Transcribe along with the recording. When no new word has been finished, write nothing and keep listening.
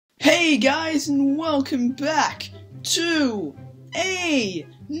Hey guys, and welcome back to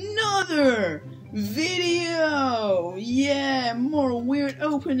another video. Yeah, more weird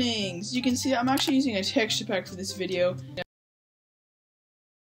openings. You can see I'm actually using a texture pack for this video. It's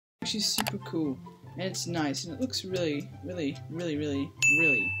actually super cool, and it's nice, and it looks really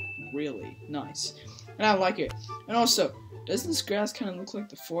nice, and I like it. And also, doesn't this grass kind of look like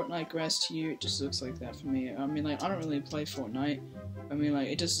the Fortnite grass to you? It just looks like that for me. I mean, like, I don't really play Fortnite. I mean, like,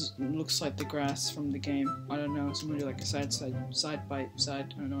 it just looks like the grass from the game. I don't know, somebody like a side by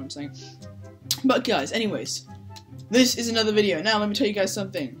side, I don't know what I'm saying. But guys, anyways, this is another video. Now, let me tell you guys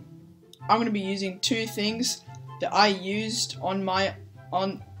something. I'm going to be using two things that I used on my, I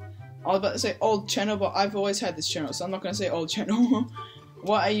was about to say old channel, but I've always had this channel, so I'm not going to say old channel.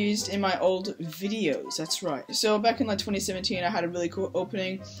 What I used in my old videos, that's right. So back in like 2017, I had a really cool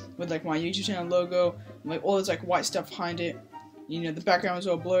opening with like my YouTube channel logo, and, like all this like white stuff behind it. You know, the background was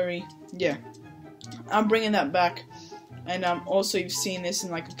all blurry. Yeah, I'm bringing that back. And also you've seen this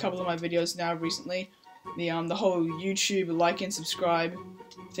in like a couple of my videos now recently. The whole YouTube like and subscribe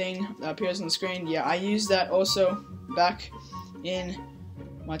thing that appears on the screen. Yeah, I used that also back in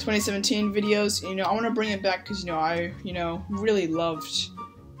my 2017 videos. You know, I want to bring it back because I really loved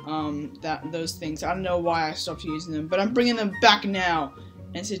those things. I don't know why I stopped using them, but I'm bringing them back now.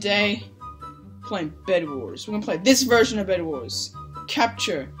 And today, playing Bed Wars. We're gonna play this version of Bed Wars,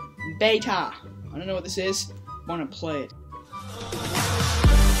 Capture Beta. I don't know what this is. I want to play it.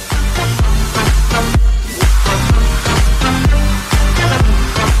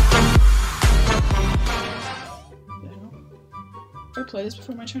 Have I played this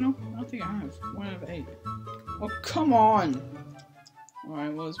before on my channel? I don't think I have. 1 out of 8. Oh, come on!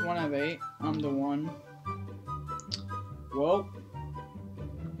 Alright, well, it's 1 out of 8. I'm the one. Well,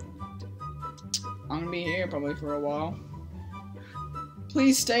 I'm gonna be here probably for a while.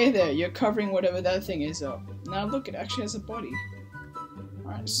 Please stay there. You're covering whatever that thing is up. Now look, it actually has a body.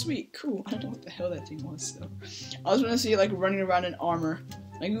 Alright, sweet, cool. I don't know what the hell that thing was, though. I was gonna see it like running around in armor.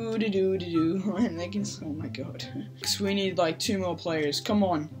 Like, ooh doo doo doo doo, and they can, oh my god. So we need like 2 more players. Come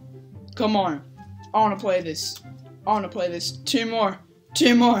on. Come on. I wanna play this. I wanna play this. 2 more.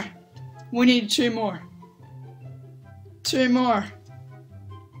 2 more. We need 2 more. 2 more.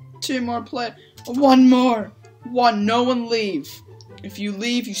 2 more play. 1 more. 1. No one leave. If you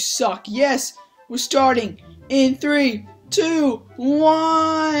leave, you suck. Yes! We're starting in 3, 2,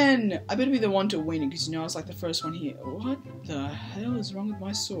 1! I better be the one to win because I was like the first one here. What the hell is wrong with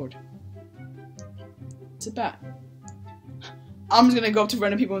my sword? It's a bat. I'm just gonna go up to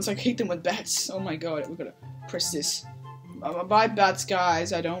random people and like hit them with bats. Oh my god, we're gonna press this. By bats,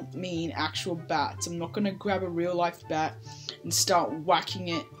 guys, I don't mean actual bats. I'm not gonna grab a real life bat and start whacking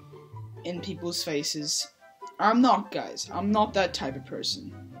it in people's faces. I'm not, guys. I'm not that type of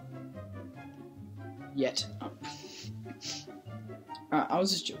person. Yet. I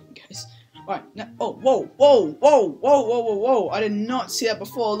was just joking, guys. Alright, now, oh, whoa, whoa, whoa, whoa, whoa, whoa, whoa. I did not see that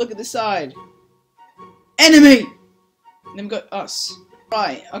before. Look at the side. Enemy! And then we got us.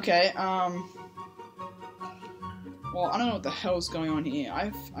 Right, okay, well, I don't know what the hell's going on here.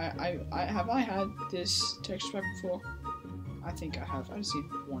 Have I had this texture pack before? I think I have. I just need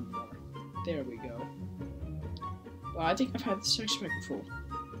 1 more. There we go. Well, I think I've had this texture pack before.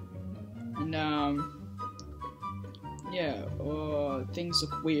 And, yeah, things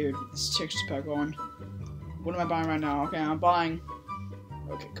look weird with this texture pack on. What am I buying right now? Okay, I'm buying...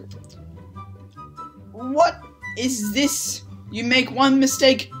 Okay, cool. What is this? You make 1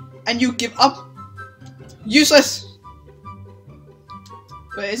 mistake and you give up? Useless!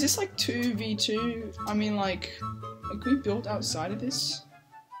 But is this like 2v2? I mean, like can we build outside of this?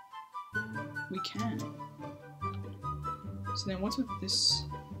 We can. So then what's with this,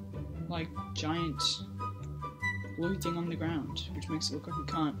 like, giant blue thing on the ground, which makes it look like we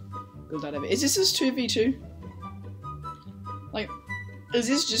can't build out of it? Is this just 2v2? Like, is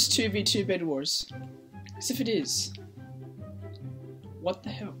this just 2v2 Bed Wars? Because if it is, what the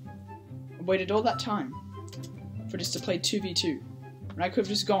hell? I waited all that time for just to play 2v2, and I could have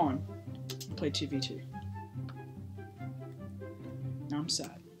just gone and played 2v2. Now I'm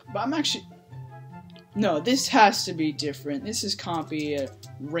sad. But I'm actually... No, this has to be different. This can't be a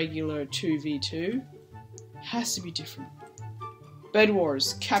regular 2v2. Has to be different. Bed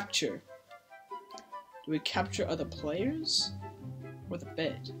Wars, capture. Do we capture other players? Or the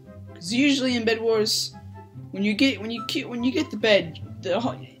bed? Because usually in Bed Wars, when you get the bed,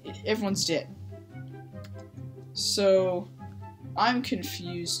 everyone's dead. So I'm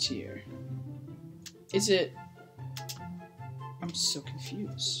confused here. Is it... I'm so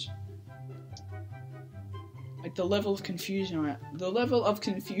confused. Like the level of confusion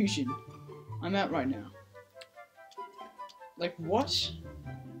I'm at right now. Like what?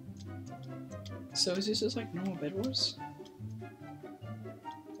 So is this just like normal Bed Wars?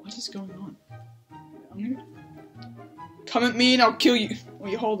 What is going on? Come at me and I'll kill you.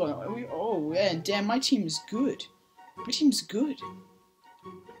 Wait, hold on. Oh yeah, damn, my team is good. My team's good.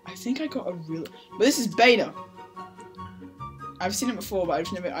 I think I got a real. But this is beta. I've seen it before, but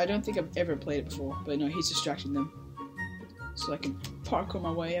I don't think I've ever played it before. But no, he's distracting them. So I can parkour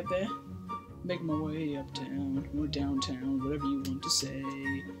my way up there. Make my way uptown or downtown, whatever you want to say.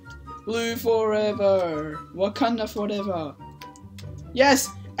 Blue forever. Wakanda forever. Yes!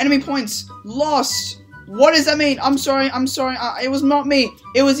 Enemy points! Lost! What does that mean? I'm sorry. It was not me.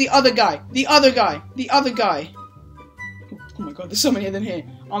 It was the other guy. The other guy. Oh my god, there's so many of them here.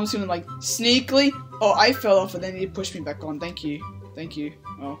 I'm just gonna like sneakily. Oh, I fell off and then he pushed me back on. Thank you.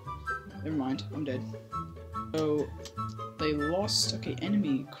 Oh, never mind. I'm dead. So, they lost. Okay,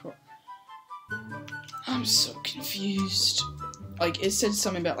 enemy. I'm so confused. Like, it said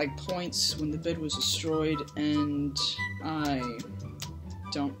something about like points when the bed was destroyed, and I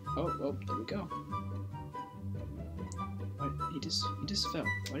don't. Oh, well, there we go. What? He just fell.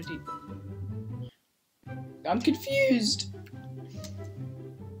 Why did he? I'm confused.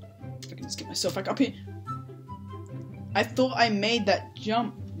 If I can just get myself back up here. I thought I made that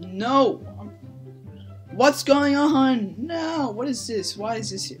jump. No. What's going on? No. What is this? Why is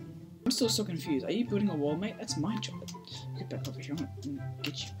this here? I'm still so confused. Are you building a wall, mate? That's my job. Get back over here. I'm gonna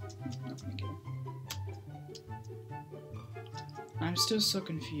get you. I'm not gonna get him. I'm still so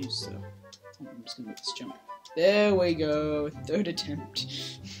confused, though. I'm just gonna make this jump. There we go. Third attempt.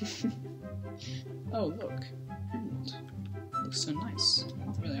 Oh, look. Emerald. Looks so nice.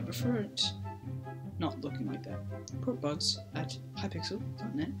 Not really. I prefer it not looking like that. Report bugs at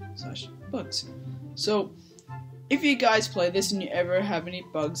hypixel.net/bugs. So, if you guys play this and you ever have any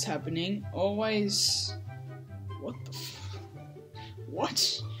bugs happening, always... What the f...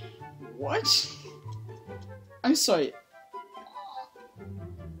 What? What? I'm sorry.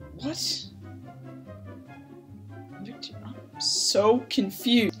 What? I'm so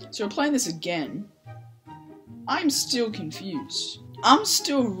confused. So we're playing this again. I'm still confused. I'm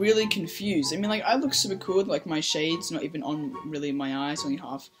still really confused. I mean, like, I look super cool with, like, my shades not even on really my eyes, only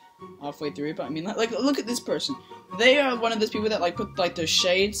halfway through, but I mean, like, look at this person. They are one of those people that, like, put, like, their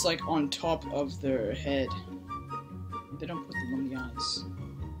shades, like, on top of their head. They don't put them on the eyes.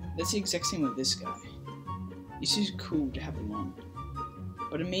 That's the exact same with this guy. It's just cool to have them on.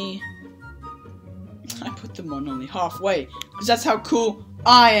 But to me, I put them on only halfway, because that's how cool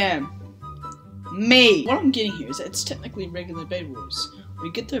I am. Me! What I'm getting here is that it's technically regular Bed Wars. We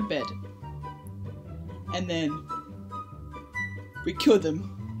get their bed, and then we kill them,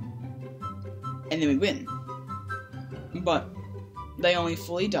 and then we win. But they only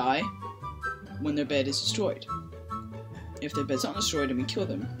fully die when their bed is destroyed. If their bed's not destroyed and we kill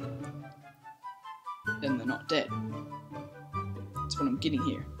them, then they're not dead. That's what I'm getting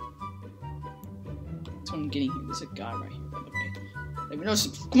here. That's what I'm getting here. There's a guy right here, by the way.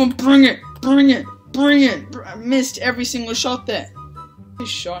 Come on, bring it! I missed every single shot there.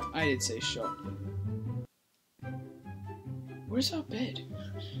 Shot? I did say shot. Where's our bed?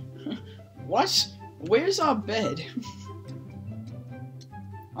 What? Where's our bed?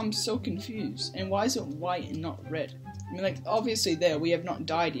 I'm so confused. And why is it white and not red? I mean, like, obviously there, we have not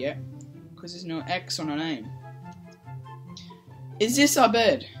died yet. Because there's no X on our name. Is this our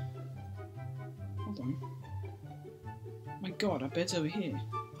bed? Hold on. My god, our bed's over here.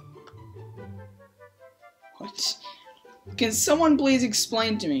 What? Can someone please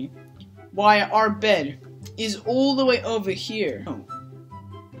explain to me why our bed is all the way over here? No.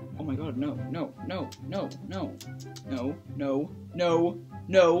 Oh my god, no. Oh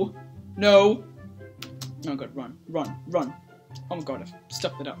god, run. Oh my god, I've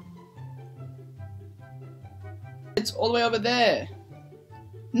stuffed it up. It's all the way over there.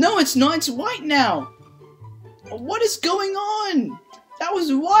 No, it's not, it's white now. What is going on? That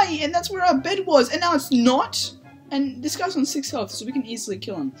was white, and that's where our bed was, and now it's not? And this guy's on 6 health, so we can easily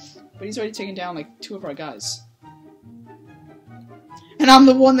kill him. But he's already taken down, like, 2 of our guys. And I'm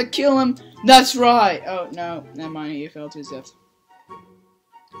the one that killed him! That's right! Oh, no. Never mind, he fell to his death.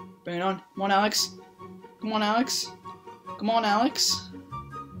 Bring it on. Come on, Alex. Come on, Alex. Come on, Alex.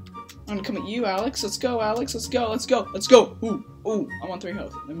 I'm gonna come at you, Alex. Let's go, Alex. Let's go. Ooh, I'm on 3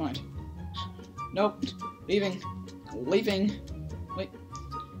 health. Never mind. Nope. Leaving. Wait.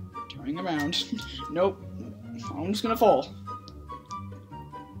 Turning around. Nope. I'm just gonna fall.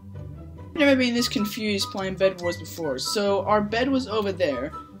 I've never been this confused playing Bed Wars before. So our bed was over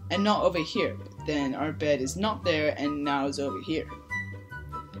there and not over here. then our bed is not there, and now it's over here.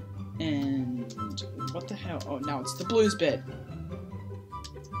 And what the hell? Oh, now it's the Blue's bed.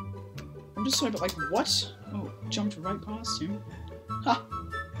 I'm just sorry, but like, what? Oh, jumped right past him. Ha!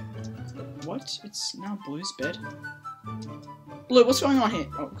 What? It's now Blue's bed. Blue, what's going on here?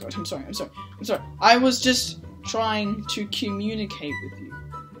 Oh god, I'm sorry. I was just trying to communicate with you.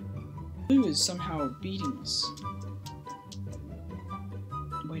 Blue is somehow beating us.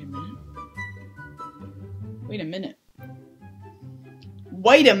 Wait a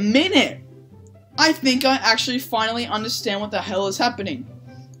minute. I think I actually finally understand what the hell is happening.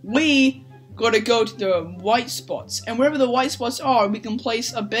 We gotta go to the white spots, and wherever the white spots are, we can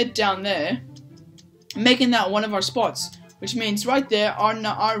place a bed down there, making that one of our spots, which means right there,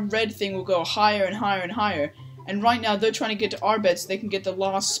 our red thing will go higher and higher and higher, and right now they're trying to get to our bed so they can get the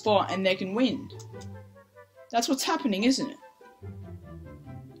last spot and they can win. That's what's happening, isn't it?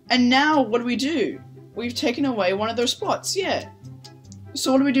 And now, what do? We've taken away one of their spots, yeah.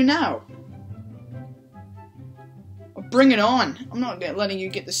 So what do we do now? Bring it on! I'm not letting you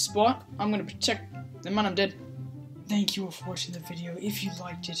get the spot. I'm gonna protect the man. I'm dead. Thank you all for watching the video. If you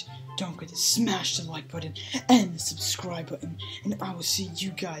liked it, don't forget to smash the like button and the subscribe button. And I will see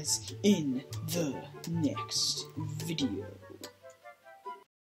you guys in the next video.